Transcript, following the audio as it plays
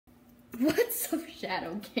What's up,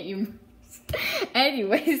 Shadow Gamers?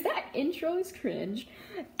 Anyways, that intro is cringe.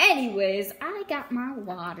 Anyways, I got my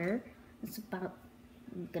water. I'm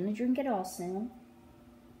gonna drink it all soon.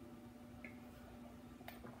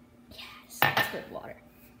 Yes, it's good water.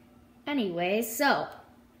 Anyways, so,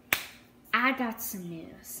 I got some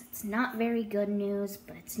news. It's not very good news,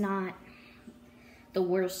 but it's not the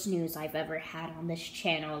worst news I've ever had on this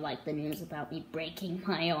channel, like the news about me breaking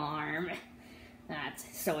my arm.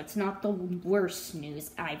 So it's not the worst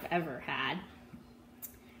news I've ever had.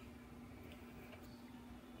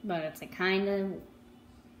 But it's a kind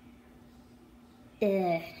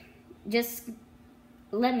of... just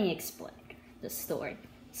let me explain the story.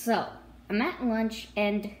 So, I'm at lunch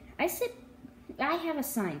and I have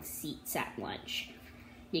assigned seats at lunch.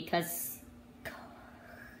 Because,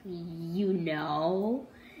 you know,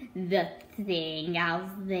 the thing out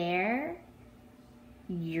there,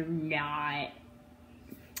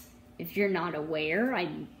 if you're not aware,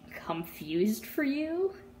 I'm confused for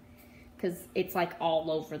you. Because it's like all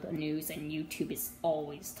over the news and YouTube is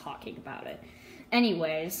always talking about it.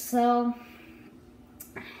 Anyways, so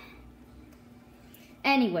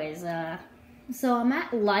I'm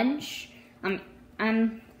at lunch.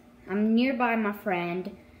 I'm nearby my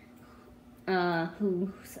friend,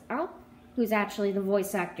 who's actually the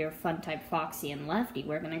voice actor of Funtime Foxy and Lefty.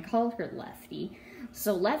 We're gonna call her Lefty.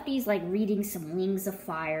 So Lefty's like reading some Wings of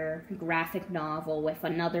Fire graphic novel with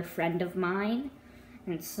another friend of mine.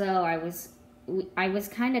 And so I was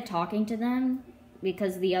kind of talking to them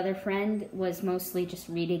because the other friend was mostly just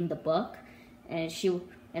reading the book, and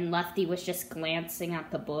Lefty was just glancing at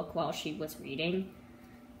the book while she was reading.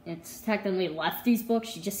 It's technically Lefty's book.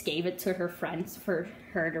 She just gave it to her friends for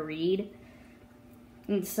her to read.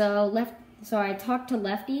 And so I talked to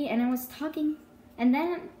Lefty, and I was talking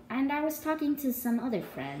to some other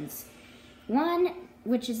friends. One,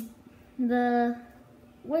 which is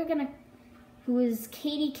who is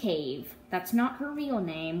Katie Cave. That's not her real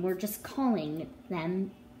name. We're just calling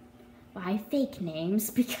them by fake names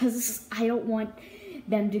because I don't want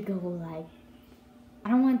them to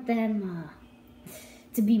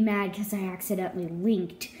to be mad because I accidentally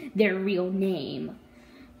linked their real name.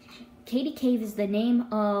 Katie Cave is the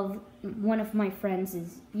name of one of my friends'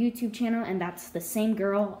 YouTube channel, and that's the same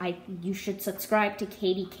girl. You should subscribe to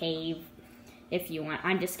Katie Cave if you want.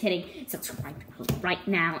 I'm just kidding. Subscribe to her right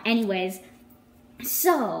now. Anyways,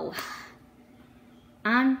 so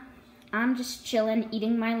I'm just chilling,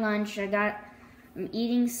 eating my lunch. I'm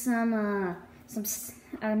eating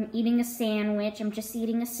I'm eating a sandwich. I'm just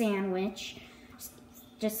eating a sandwich.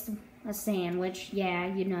 Just a sandwich.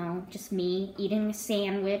 Yeah, you know, just me eating a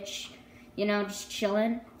sandwich. You know, just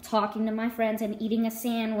chilling, talking to my friends and eating a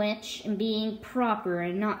sandwich and being proper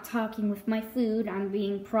and not talking with my food. I'm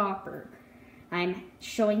being proper. I'm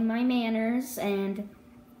showing my manners, and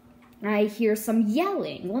I hear some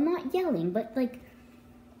yelling. Well, not yelling, but like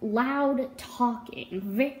loud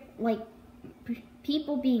talking. Like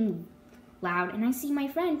people being loud. And I see my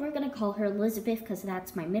friend. We're going to call her Elizabeth because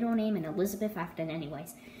that's my middle name and Elizabeth Afton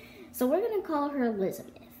anyways. So we're going to call her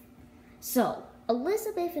Elizabeth. So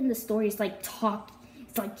Elizabeth in the story is like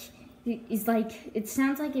it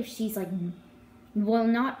sounds like if she's like, well,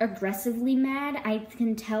 not aggressively mad. I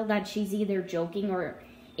can tell that she's either joking or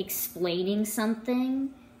explaining something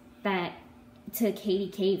to Katie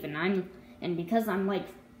Cave, and because I'm like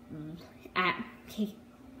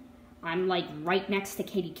right next to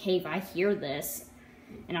Katie Cave, I hear this,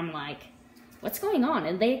 and I'm like, what's going on?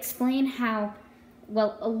 And they explain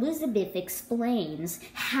Elizabeth explains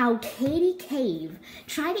how Katie Cave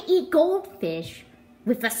tried to eat goldfish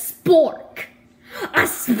with a spork. A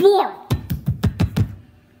spork!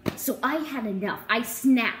 So I had enough. I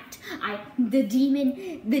snapped. The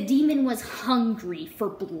demon was hungry for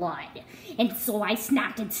blood. And so I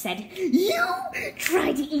snapped and said, "You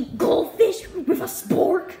tried to eat goldfish with a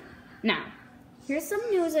spork?" Now, here's some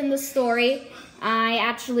news in the story. I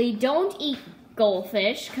actually don't eat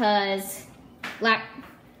goldfish because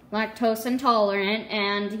lactose intolerant,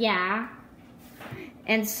 and yeah.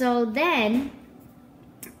 And so then,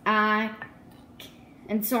 I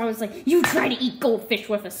was like, "You try to eat goldfish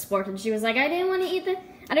with a spork," and she was like, I didn't want to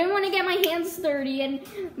get my hands dirty, and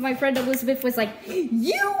my friend Elizabeth was like,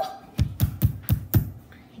 You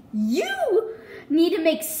need to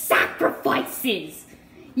make sacrifices.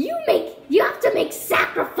 You have to make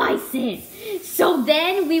sacrifices. So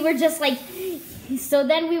then we were just like,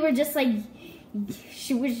 we were just like,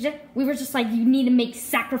 you need to make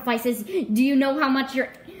sacrifices. Do you know how much your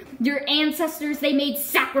ancestors, they made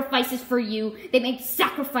sacrifices for you. They made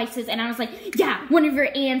sacrifices. And I was like, yeah, one of your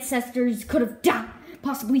ancestors could have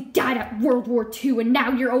possibly died at World War II, and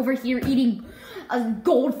now you're over here eating a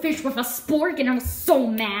goldfish with a spork, and I was so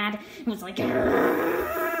mad. It was like,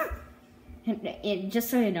 and just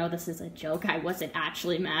so you know, this is a joke. I wasn't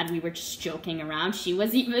actually mad. We were just joking around. She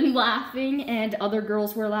was even laughing, and other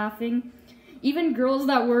girls were laughing. Even girls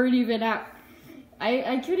that weren't even at...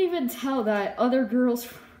 I could even tell that other girls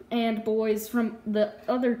and boys from the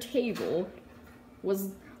other table was,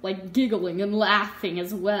 like, giggling and laughing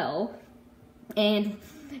as well. And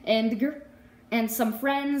some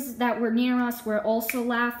friends that were near us were also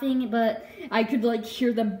laughing, but I could, like,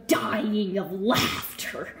 hear them dying of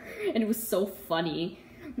laughter. And it was so funny.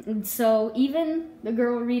 And so even the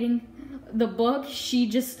girl reading the book, she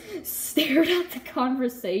just stared at the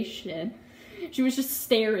conversation. She was just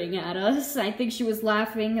staring at us. I think she was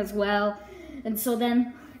laughing as well. And so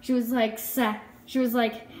then she was like,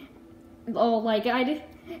 oh, like, I did.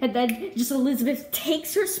 And then just Elizabeth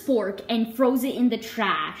takes her spork and throws it in the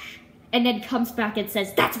trash. And then comes back and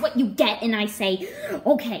says, that's what you get. And I say,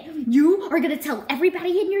 okay, you are going to tell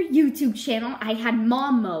everybody in your YouTube channel I had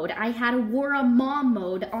mom mode. I had Aurora mom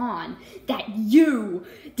mode on. That you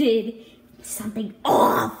did something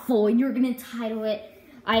awful. And you're going to title it,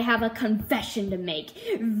 I have a confession to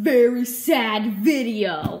make. Very sad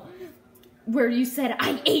video. Where you said,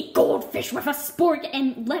 I ate goldfish with a spork,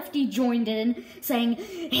 and Lefty joined in saying,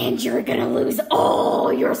 and you're gonna lose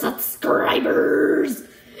all your subscribers.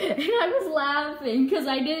 And I was laughing because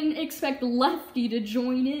I didn't expect Lefty to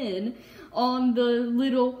join in on the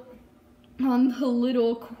little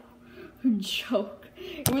joke.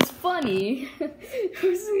 It was funny.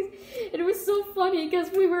 It was so funny because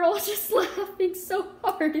we were all just laughing so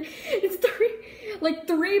hard. It's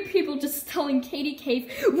three people just telling Katie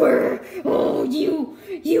Cave, oh,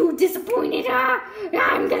 you disappointed,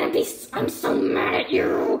 I'm so mad at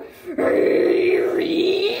you.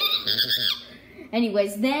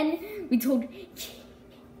 Anyways, then we told,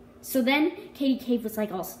 so then Katie Cave was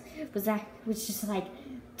like, was just like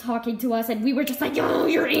talking to us, and we were just like, oh,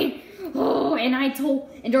 you're in. Oh, and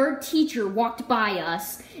our teacher walked by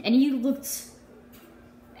us, and he looked,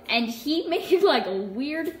 and he made like a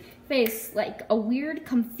weird face, like a weird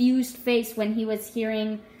confused face when he was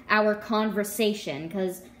hearing our conversation,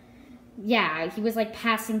 because, yeah, he was like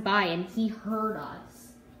passing by, and he heard us.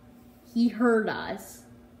 He heard us.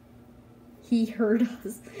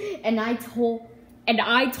 And I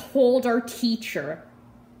told our teacher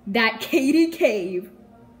that Katie Cave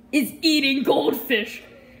is eating goldfish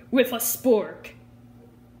with a spork.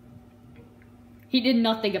 He did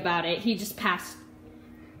nothing about it. He just passed.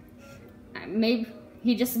 He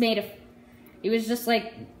was just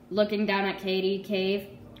like looking down at Katie Cave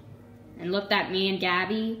and looked at me and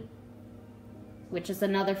Gabby, which is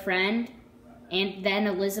another friend, and then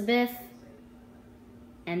Elizabeth,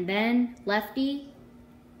 and then Lefty,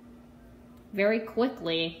 very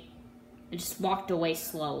quickly, and just walked away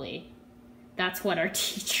slowly. That's what our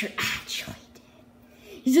teacher actually did.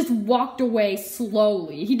 He just walked away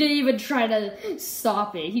slowly. He didn't even try to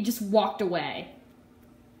stop it. He just walked away.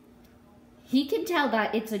 He can tell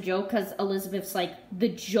that it's a joke because Elizabeth's like the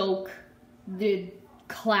joke, the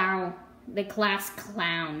class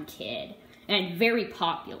clown kid. And very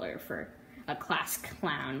popular for a class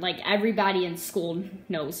clown. Like, everybody in school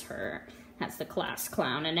knows her as the class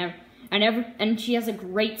clown, and she has a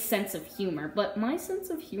great sense of humor, but my sense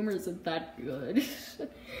of humor isn't that good.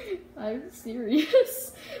 I'm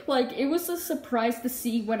serious. Like, it was a surprise to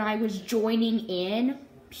see when I was joining in,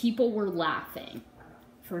 people were laughing.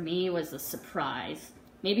 For me, it was a surprise.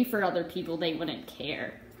 Maybe for other people, they wouldn't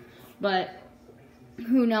care. But,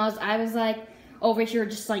 who knows, I was like, over here,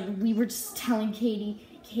 just like, we were just telling Katie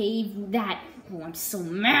Cave that, oh, I'm so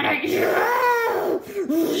mad at you!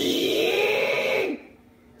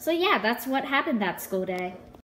 So yeah, that's what happened that school day.